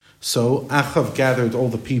So Achav gathered all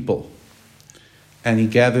the people, and he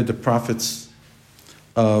gathered the prophets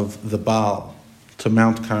of the Baal to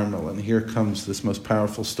Mount Carmel. And here comes this most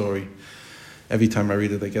powerful story. Every time I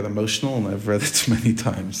read it, I get emotional, and I've read it many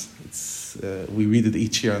times. We read it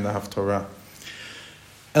each year in the Haftorah.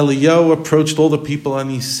 Eliyahu approached all the people,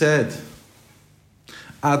 and he said,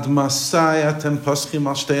 Ad masai atem paschim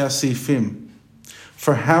al shtei asifim.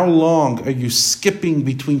 For how long are you skipping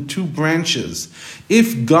between two branches?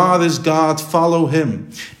 If God is God, follow him.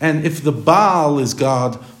 And if the Baal is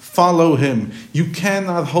God, follow him. You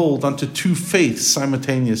cannot hold onto two faiths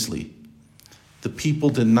simultaneously. The people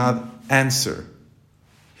did not answer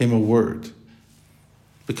him a word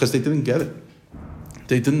because they didn't get it.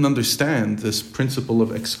 They didn't understand this principle of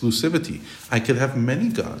exclusivity. I could have many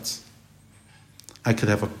gods. I could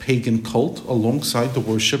have a pagan cult alongside the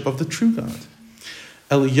worship of the true God.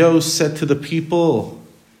 Eliyahu said to the people,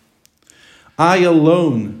 I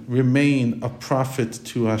alone remain a prophet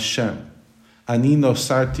to Hashem. Ani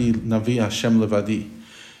nosarti navi Hashem levadi.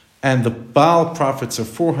 And the Baal prophets are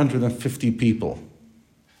 450 people.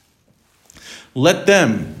 Let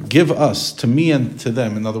them give us, to me and to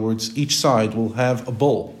them. In other words, each side will have a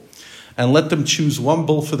bull. And let them choose one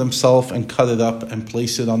bull for themselves and cut it up and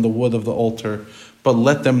place it on the wood of the altar. But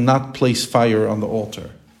let them not place fire on the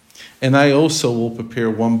altar. And I also will prepare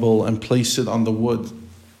one bull and place it on the wood.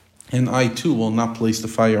 And I too will not place the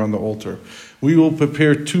fire on the altar. We will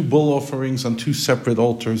prepare 2 bull offerings on 2 separate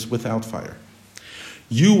altars without fire.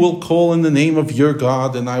 You will call in the name of your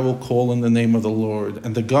God, and I will call in the name of the Lord.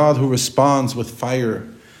 And the God who responds with fire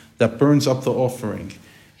that burns up the offering,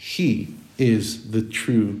 he is the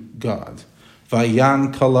true God.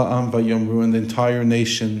 Vayan kala'am vayomru, and the entire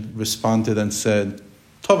nation responded and said,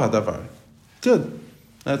 Tov hadavar. Good.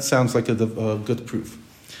 That sounds like a good proof.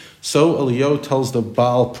 So Eliyahu tells the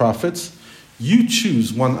Baal prophets, you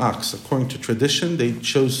choose one ox. According to tradition, they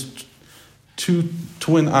chose 2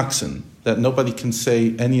 twin oxen that nobody can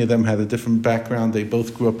say any of them had a different background. They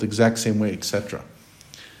both grew up the exact same way, etc.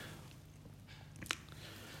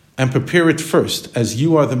 And prepare it first, as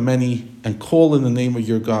you are the many, and call in the name of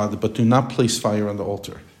your God, but do not place fire on the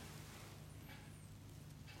altar.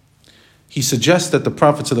 He suggests that the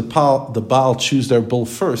prophets of the Baal choose their bull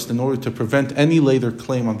first in order to prevent any later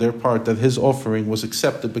claim on their part that his offering was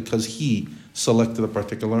accepted because he selected a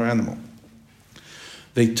particular animal.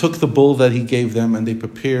 They took the bull that he gave them and they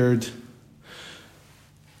prepared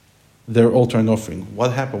their altar and offering.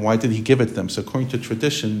 What happened? Why did he give it to them? So according to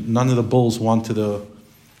tradition, none of the bulls wanted to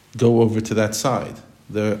go over to that side.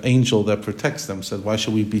 The angel that protects them said, why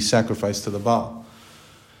should we be sacrificed to the Baal?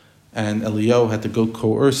 And Eliyahu had to go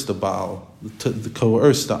coerce the Baal, to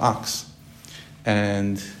coerce the ox.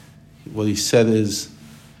 And what he said is,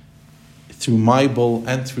 through my bull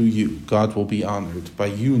and through you, God will be honored by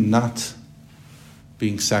you not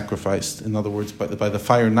being sacrificed. In other words, by the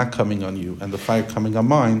fire not coming on you and the fire coming on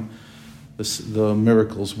mine, the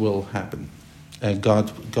miracles will happen. And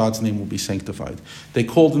God's name will be sanctified. They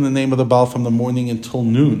called in the name of the Baal from the morning until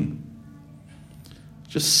noon.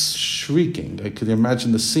 Just shrieking. I could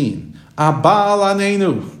imagine the scene. Baal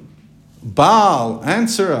anenu. Baal,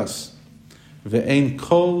 answer us. Ve'ein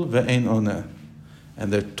kol ve'ein oneh.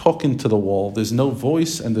 And they're talking to the wall. There's no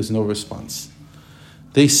voice and there's no response.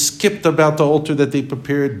 They skipped about the altar that they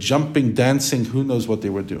prepared, jumping, dancing. Who knows what they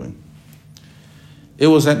were doing. It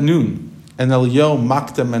was at noon. And Eliyahu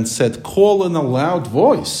mocked them and said, call in a loud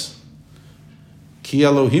voice. Ki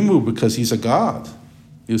Elohimu, because he's a god.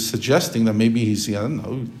 He was suggesting that maybe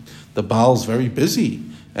the Baal's very busy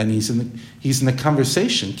and he's in a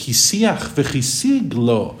conversation. Kisiach v'chisig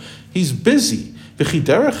lo. He's busy.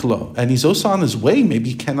 V'chiderech lo. And he's also on his way.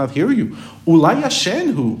 Maybe he cannot hear you. Ulay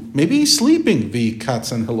yashenhu. Maybe he's sleeping.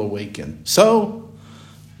 V'yikatz, and he'll awaken. So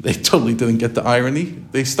they totally didn't get the irony.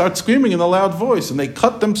 They start screaming in a loud voice and they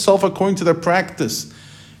cut themselves according to their practice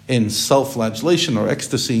in self-flagellation or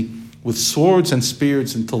ecstasy with swords and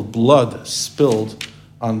spears until blood spilled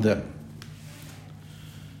on them.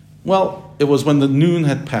 Well, it was when the noon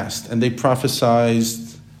had passed and they prophesied,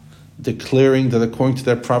 declaring that according to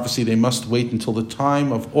their prophecy they must wait until the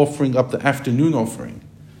time of offering up the afternoon offering.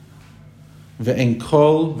 Ve'en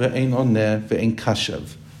kol, ve'en oneh, ve'en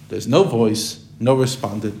kashav. There's no voice, no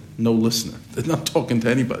respondent, no listener. They're not talking to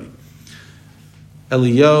anybody.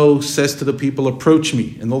 Eliyahu says to the people, approach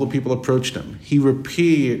me. And all the people approached him. He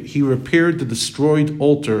repaired the destroyed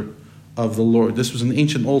altar of the Lord. This was an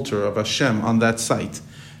ancient altar of Hashem on that site,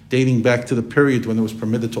 dating back to the period when it was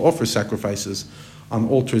permitted to offer sacrifices on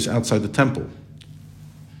altars outside the temple.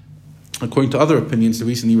 According to other opinions, the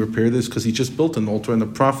reason he repaired it is because he just built an altar and the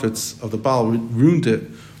prophets of the Baal ruined it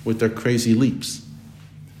with their crazy leaps.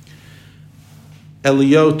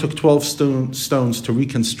 Eliyahu took 12 stones to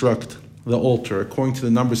reconstruct the altar, according to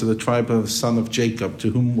the numbers of the tribe of the son of Jacob,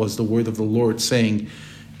 to whom was the word of the Lord, saying,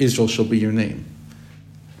 Israel shall be your name.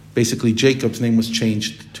 Basically, Jacob's name was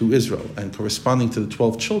changed to Israel, and corresponding to the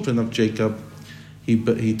 12 children of Jacob,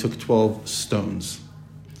 he took 12 stones.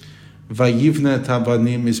 Vayivne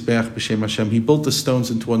tavanim mizbeach b'shem Hashem. He built the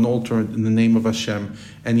stones into an altar in the name of Hashem,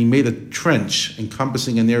 and he made a trench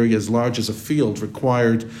encompassing an area as large as a field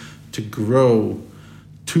required to grow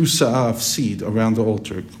 2 sa'ah of seed around the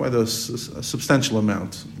altar, quite a substantial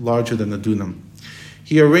amount, larger than a dunam.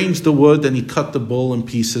 He arranged the wood and he cut the bull in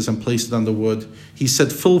pieces and placed it on the wood. He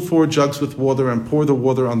said, fill 4 jugs with water and pour the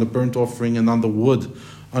water on the burnt offering and on the wood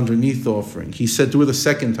underneath the offering. He said, do it a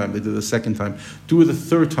second time. They did it a second time. Do it a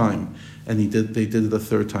third time. And they did it a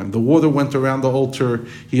third time. The water went around the altar.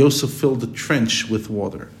 He also filled the trench with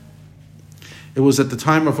water. It was at the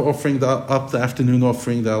time of offering up the afternoon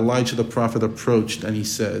offering that Elijah the prophet approached and he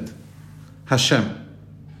said, Hashem,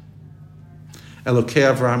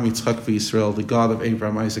 Elokei Avraham, Yitzchak, v'Yisrael, the God of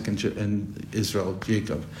Abraham, Isaac, and Israel,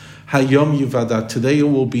 Jacob. Hayom Yuvada, today it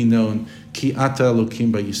will be known, Ki ata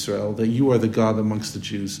Elokim b'Yisrael, that you are the God amongst the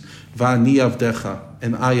Jews. Va'ani avdecha,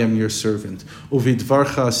 and I am your servant.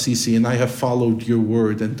 Uvidvarcha asisi, and I have followed your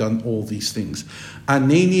word and done all these things.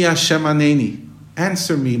 Aneni Hashem aneni,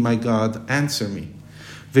 answer me, my God, answer me.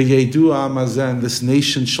 V'yedu ha'amazan, this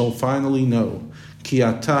nation shall finally know, Ki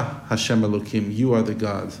ata Hashem Elokim, you are the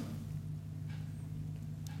God.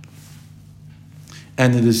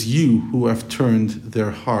 And it is you who have turned their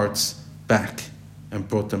hearts back and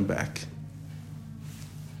brought them back.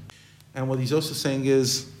 And what he's also saying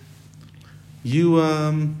is, you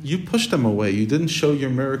pushed them away. You didn't show your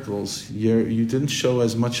miracles. You didn't show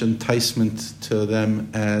as much enticement to them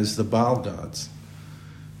as the Baal gods.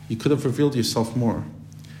 You could have revealed yourself more.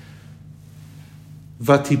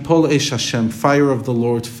 Vatipol esh Hashem, fire of the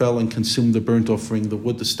Lord fell and consumed the burnt offering, the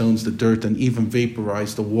wood, the stones, the dirt, and even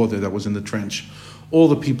vaporized the water that was in the trench. All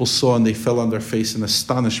the people saw and they fell on their face in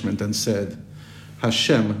astonishment and said,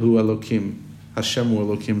 Hashem hu Elokim, Hashem hu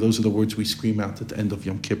Elokim. Those are the words we scream out at the end of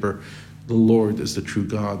Yom Kippur. The Lord is the true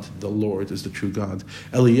God. The Lord is the true God.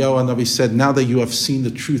 Eliyahu Hanavi said, now that you have seen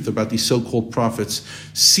the truth about these so-called prophets,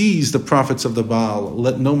 seize the prophets of the Baal.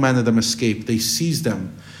 Let no man of them escape. They seized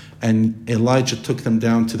them. And Elijah took them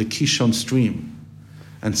down to the Kishon stream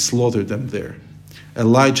and slaughtered them there.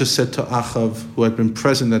 Elijah said to Achav, who had been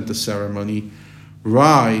present at the ceremony,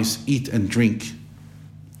 rise, eat and drink.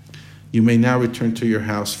 You may now return to your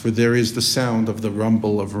house, for there is the sound of the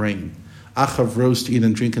rumble of rain. Achav rose to eat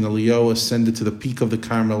and drink, and Eliyahu ascended to the peak of the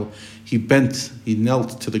Carmel. He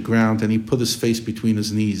knelt to the ground, and he put his face between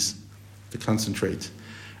his knees to concentrate.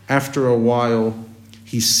 After a while,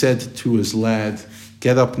 he said to his lad,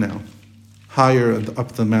 get up now, higher and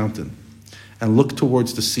up the mountain, and look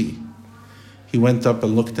towards the sea. He went up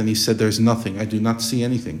and looked, and he said, there's nothing. I do not see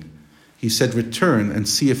anything. He said, return and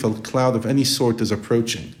see if a cloud of any sort is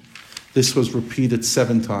approaching. This was repeated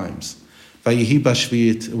 7 times. Vayehi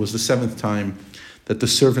b'shvi'it, it was the 7th time that the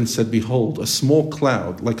servant said, behold, a small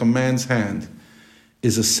cloud, like a man's hand,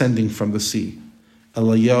 is ascending from the sea.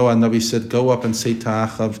 Eliyahu Hanavi said, go up and say to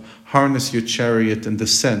Achav, harness your chariot and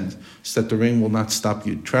descend, so that the rain will not stop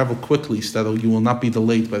you. Travel quickly, so that you will not be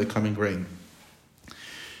delayed by the coming rain.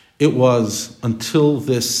 It was until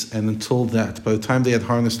this and until that, by the time they had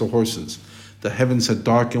harnessed the horses, the heavens had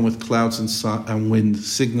darkened with clouds and wind,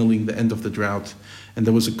 signaling the end of the drought, and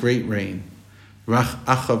there was a great rain.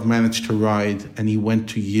 Achav managed to ride, and he went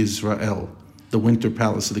to Yisrael, the winter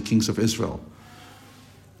palace of the kings of Israel.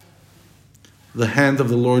 The hand of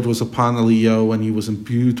the Lord was upon Eliyahu, and he was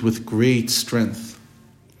imbued with great strength.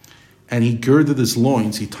 And he girded his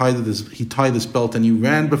loins, he tied his belt, and he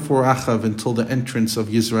ran before Achav until the entrance of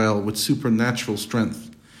Yisrael with supernatural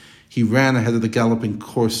strength. He ran ahead of the galloping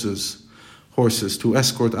horses to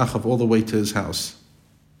escort Achav all the way to his house.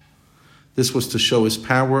 This was to show his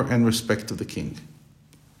power and respect of the king.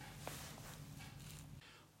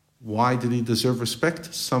 Why did he deserve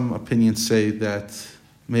respect? Some opinions say that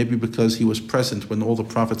maybe because he was present when all the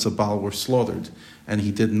prophets of Baal were slaughtered, and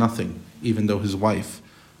he did nothing, even though his wife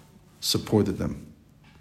supported them.